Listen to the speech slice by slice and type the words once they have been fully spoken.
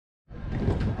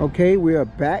Okay, we are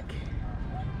back,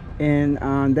 and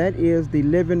that is the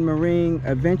Living Marine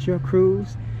Adventure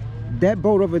Cruise. That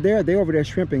boat over there, they're over there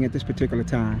shrimping at this particular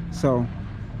time. So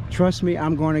trust me,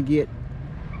 I'm going to get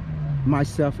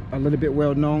myself a little bit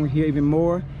well known here even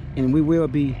more, and we will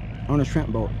be on a shrimp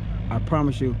boat. I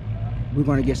promise you, we're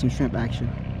going to get some shrimp action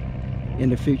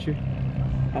in the future.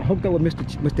 I hooked up with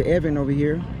Mr. Evan over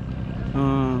here.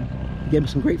 He gave me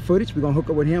some great footage. We're going to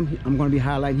hook up with him. I'm going to be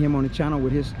highlighting him on the channel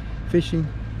with his fishing.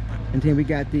 And then we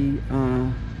got the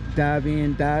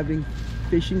diving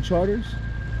fishing charters.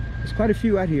 There's quite a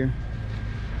few out here.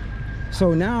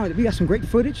 So now we got some great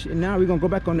footage, and now we're gonna go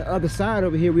back on the other side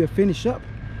over here. We'll finish up,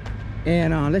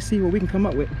 and let's see what we can come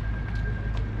up with.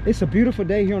 It's a beautiful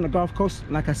day here on the Gulf Coast.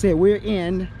 Like I said, we're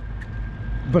in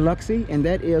Biloxi, and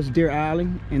that is Deer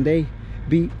Island, and they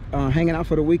be hanging out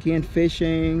for the weekend,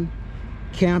 fishing,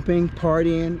 camping,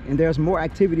 partying, and there's more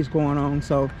activities going on.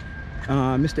 So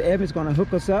Mr. Evans gonna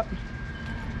hook us up.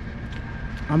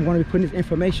 I'm gonna be putting this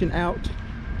information out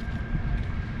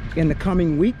in the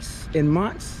coming weeks and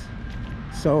months.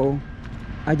 So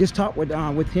I just talked with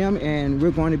him, and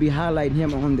we're going to be highlighting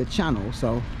him on the channel.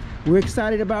 So we're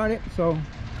excited about it. So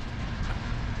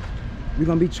we're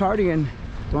gonna be chartering,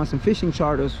 doing some fishing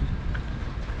charters.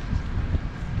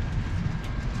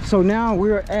 So now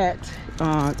we're at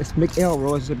it's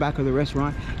McElroy, it's the back of the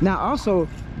restaurant. Now also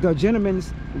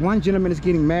one gentleman is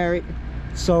getting married,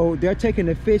 so they're taking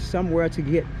the fish somewhere to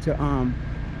get to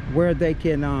where they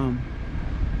can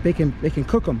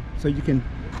cook them. So you can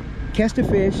catch the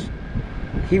fish,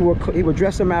 he will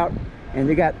dress them out, and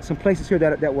they got some places here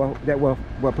that will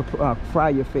fry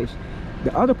your fish.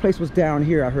 The other place was down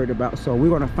here, I heard about, so we're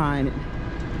gonna find it.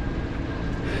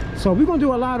 So we're gonna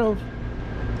do a lot of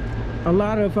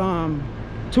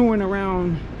touring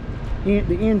around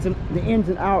the ins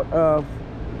and out of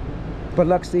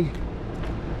Biloxi,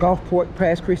 Gulfport,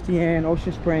 past Christian,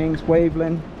 Ocean Springs,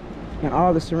 Waveland, and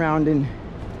all the surrounding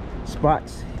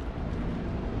spots.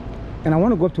 And I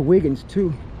want to go up to Wiggins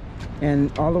too,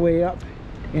 and all the way up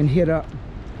and hit up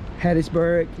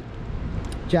Hattiesburg,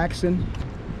 Jackson.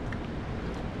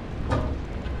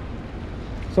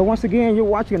 So once again, you're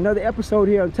watching another episode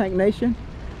here of Tank Nation,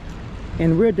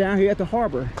 and we're down here at the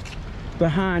harbor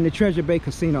behind the Treasure Bay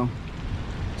Casino.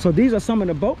 So these are some of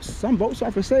the boats. Some boats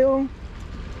are for sale,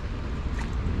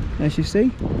 as you see.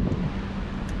 You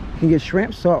can get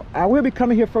shrimp. So I will be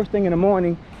coming here first thing in the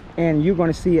morning, and you're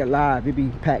going to see it live. It'll be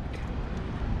packed.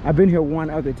 I've been here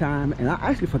one other time, and I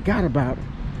actually forgot about it,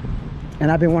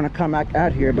 and I've been wanting to come back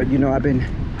out here, but you know, I've been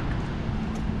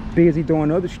busy doing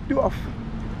other stuff.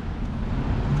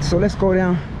 So let's go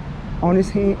down on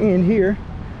this end here.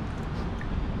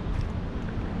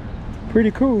 Pretty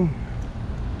cool.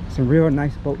 Some real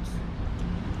nice boats.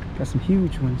 Got some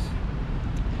huge ones.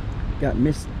 Got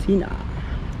Miss Tina,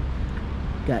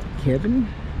 got Kevin,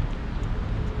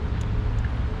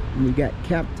 and we got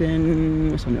Captain,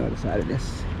 what's on the other side of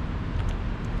this?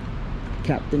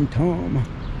 Captain Tom.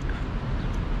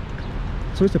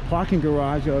 So it's the parking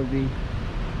garage of the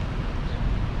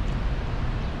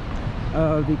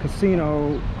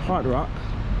casino Hard Rock.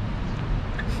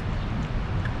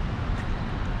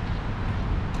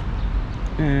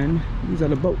 And these are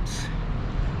the boats.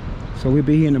 So we'll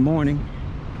be here in the morning.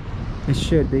 It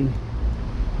should be.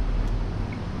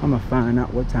 I'm gonna find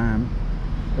out what time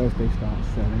those they start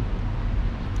selling.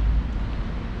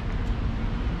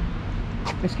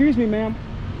 Excuse me, ma'am.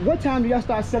 What time do y'all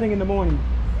start selling in the morning?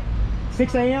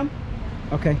 6 a.m.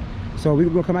 Okay. So we're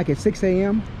gonna come back at 6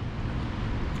 a.m.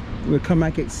 We'll come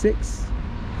back at 6,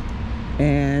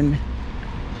 and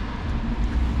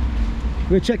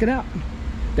we'll check it out.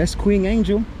 That's Queen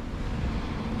Angel.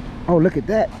 Oh, look at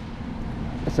that.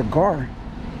 That's a gar.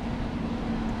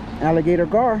 Alligator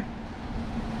gar.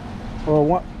 Or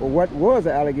what was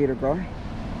an alligator gar.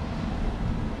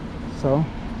 So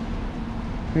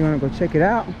we're gonna go check it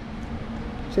out.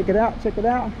 Check it out, check it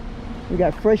out. We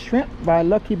got fresh shrimp by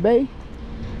Lucky Bay.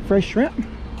 Fresh shrimp.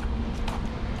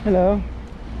 Hello.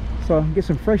 So get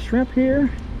some fresh shrimp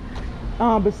here.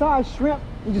 Besides shrimp,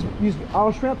 you just use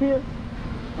all shrimp here.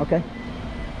 Okay.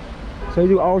 So you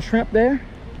do all shrimp there.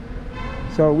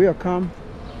 So we'll come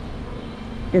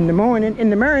in the morning.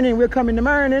 We'll come in the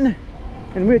morning,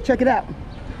 and we'll check it out.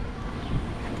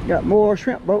 Got more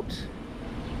shrimp boats.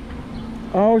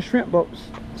 All shrimp boats.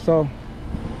 So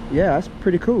yeah, that's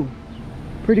pretty cool.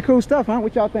 Pretty cool stuff, huh?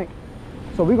 What y'all think?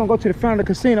 So we're gonna go to the front of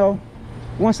the casino.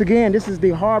 Once again, this is the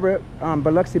harbor,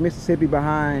 Biloxi, Mississippi,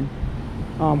 behind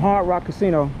Hard Rock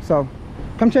Casino. So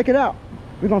come check it out.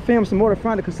 We're gonna film some more of the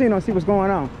front of the casino and see what's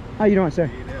going on. How you doing, sir?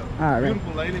 All right.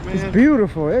 Beautiful lady, man. It's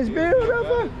beautiful. It's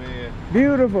beautiful. Man.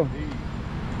 Beautiful.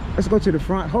 Let's go to the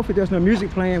front. Hopefully there's no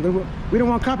music playing. We don't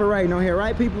want copyright on here,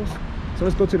 right, people? So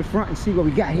let's go to the front and see what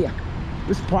we got here.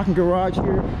 This is parking garage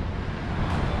here.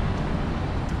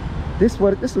 This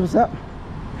was up.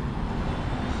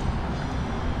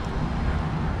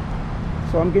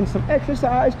 So I'm getting some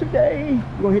exercise today.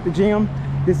 We're gonna hit the gym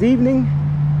this evening.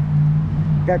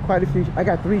 Got quite a few. I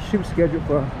got 3 shoots scheduled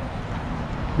for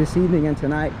this evening and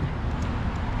tonight.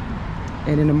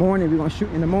 And in the morning, we're gonna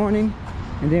shoot in the morning,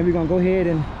 and then we're gonna go ahead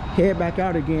and head back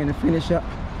out again and finish up.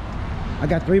 I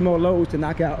got 3 more loads to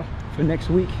knock out for next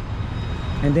week,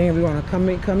 and then we're gonna come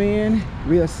in,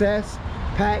 reassess,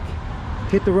 pack,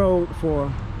 hit the road for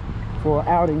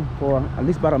outing for at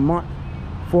least about a month,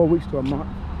 4 weeks to a month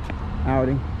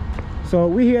outing. So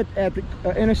we're here at the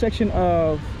intersection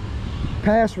of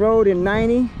Pass Road and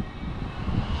 90.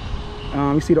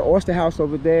 You see the Oyster House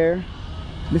over there.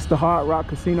 This is the Hard Rock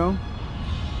Casino.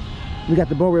 We got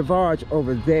the Beau Rivage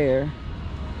over there,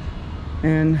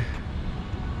 and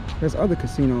there's other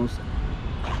casinos.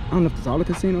 I don't know if there's all the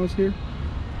casinos here.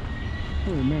 I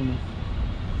don't remember.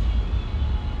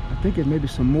 I think there's maybe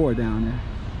some more down there.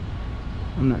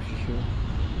 I'm not sure.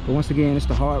 But once again, it's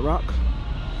the Hard Rock.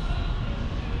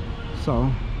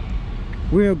 So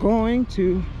we're going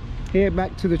to head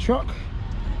back to the truck,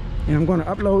 and I'm going to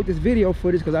upload this video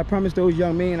footage because I promised those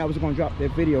young men I was going to drop their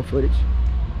video footage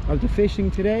of the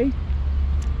fishing today.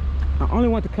 I only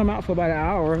want to come out for about an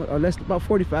hour, or less, about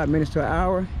 45 minutes to an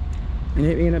hour, and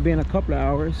it ended up being a couple of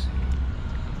hours.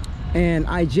 And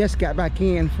I just got back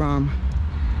in from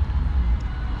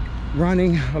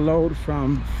running a load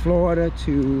from Florida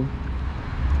to,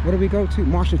 where did we go to?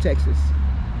 Marshall, Texas.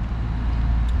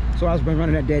 So I was been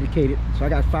running that dedicated. So I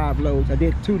got 5 loads. I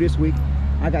did 2 this week.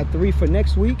 I got 3 for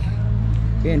next week.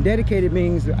 And dedicated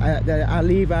means that I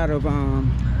leave out of,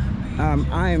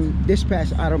 I am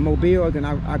dispatched out of Mobile, then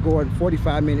I go a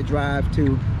 45-minute drive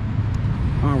to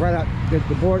right out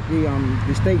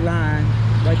the state line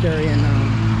right there in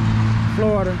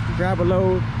Florida. Grab a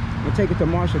load and take it to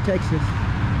Marshall, Texas,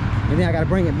 and then I got to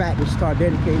bring it back to start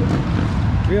dedicated.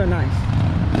 Real nice.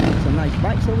 Some nice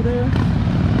bikes over there.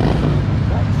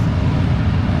 Bikes.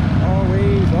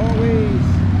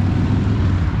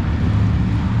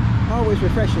 Always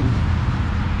refreshing.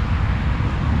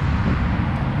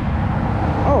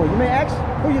 Oh, you may ask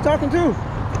who you're talking to.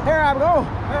 Here I go.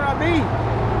 Here I be.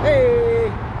 Hey.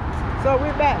 So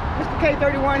we're back. Mr.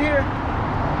 K31 here.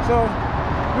 So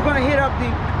we're gonna hit up the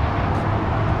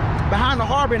behind the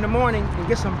harbor in the morning and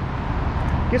get some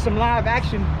live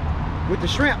action with the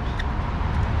shrimp.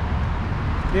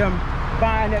 Them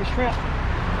buying that shrimp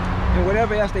and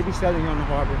whatever else they be selling on the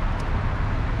harbor.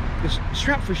 The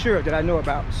shrimp for sure that I know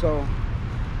about. So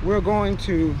we're going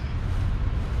to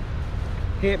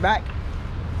head back.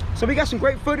 So we got some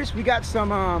great footage. We got some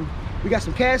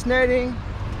cast netting.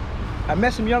 I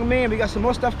met some young men. We got some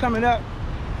more stuff coming up.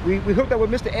 We hooked up with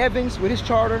Mr. Evans with his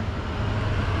charter.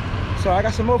 So I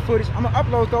got some more footage. I'm gonna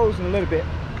upload those in a little bit.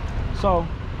 So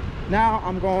now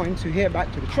I'm going to head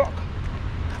back to the truck,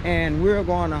 and we're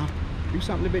gonna do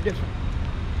something a little bit different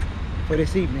for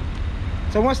this evening.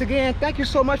 So once again, thank you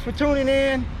so much for tuning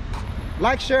in.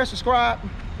 Like, share, subscribe.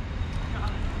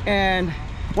 And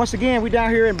once again, we're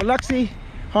down here in Biloxi,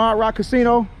 Hard Rock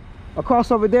Casino.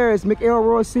 Across over there is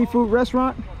McElroy's Seafood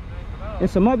Restaurant and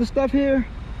some other stuff here.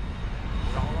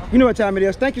 You know what time it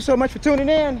is. Thank you so much for tuning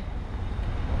in.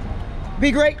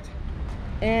 Be great.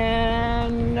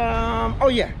 And oh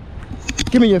yeah,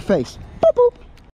 give me your face.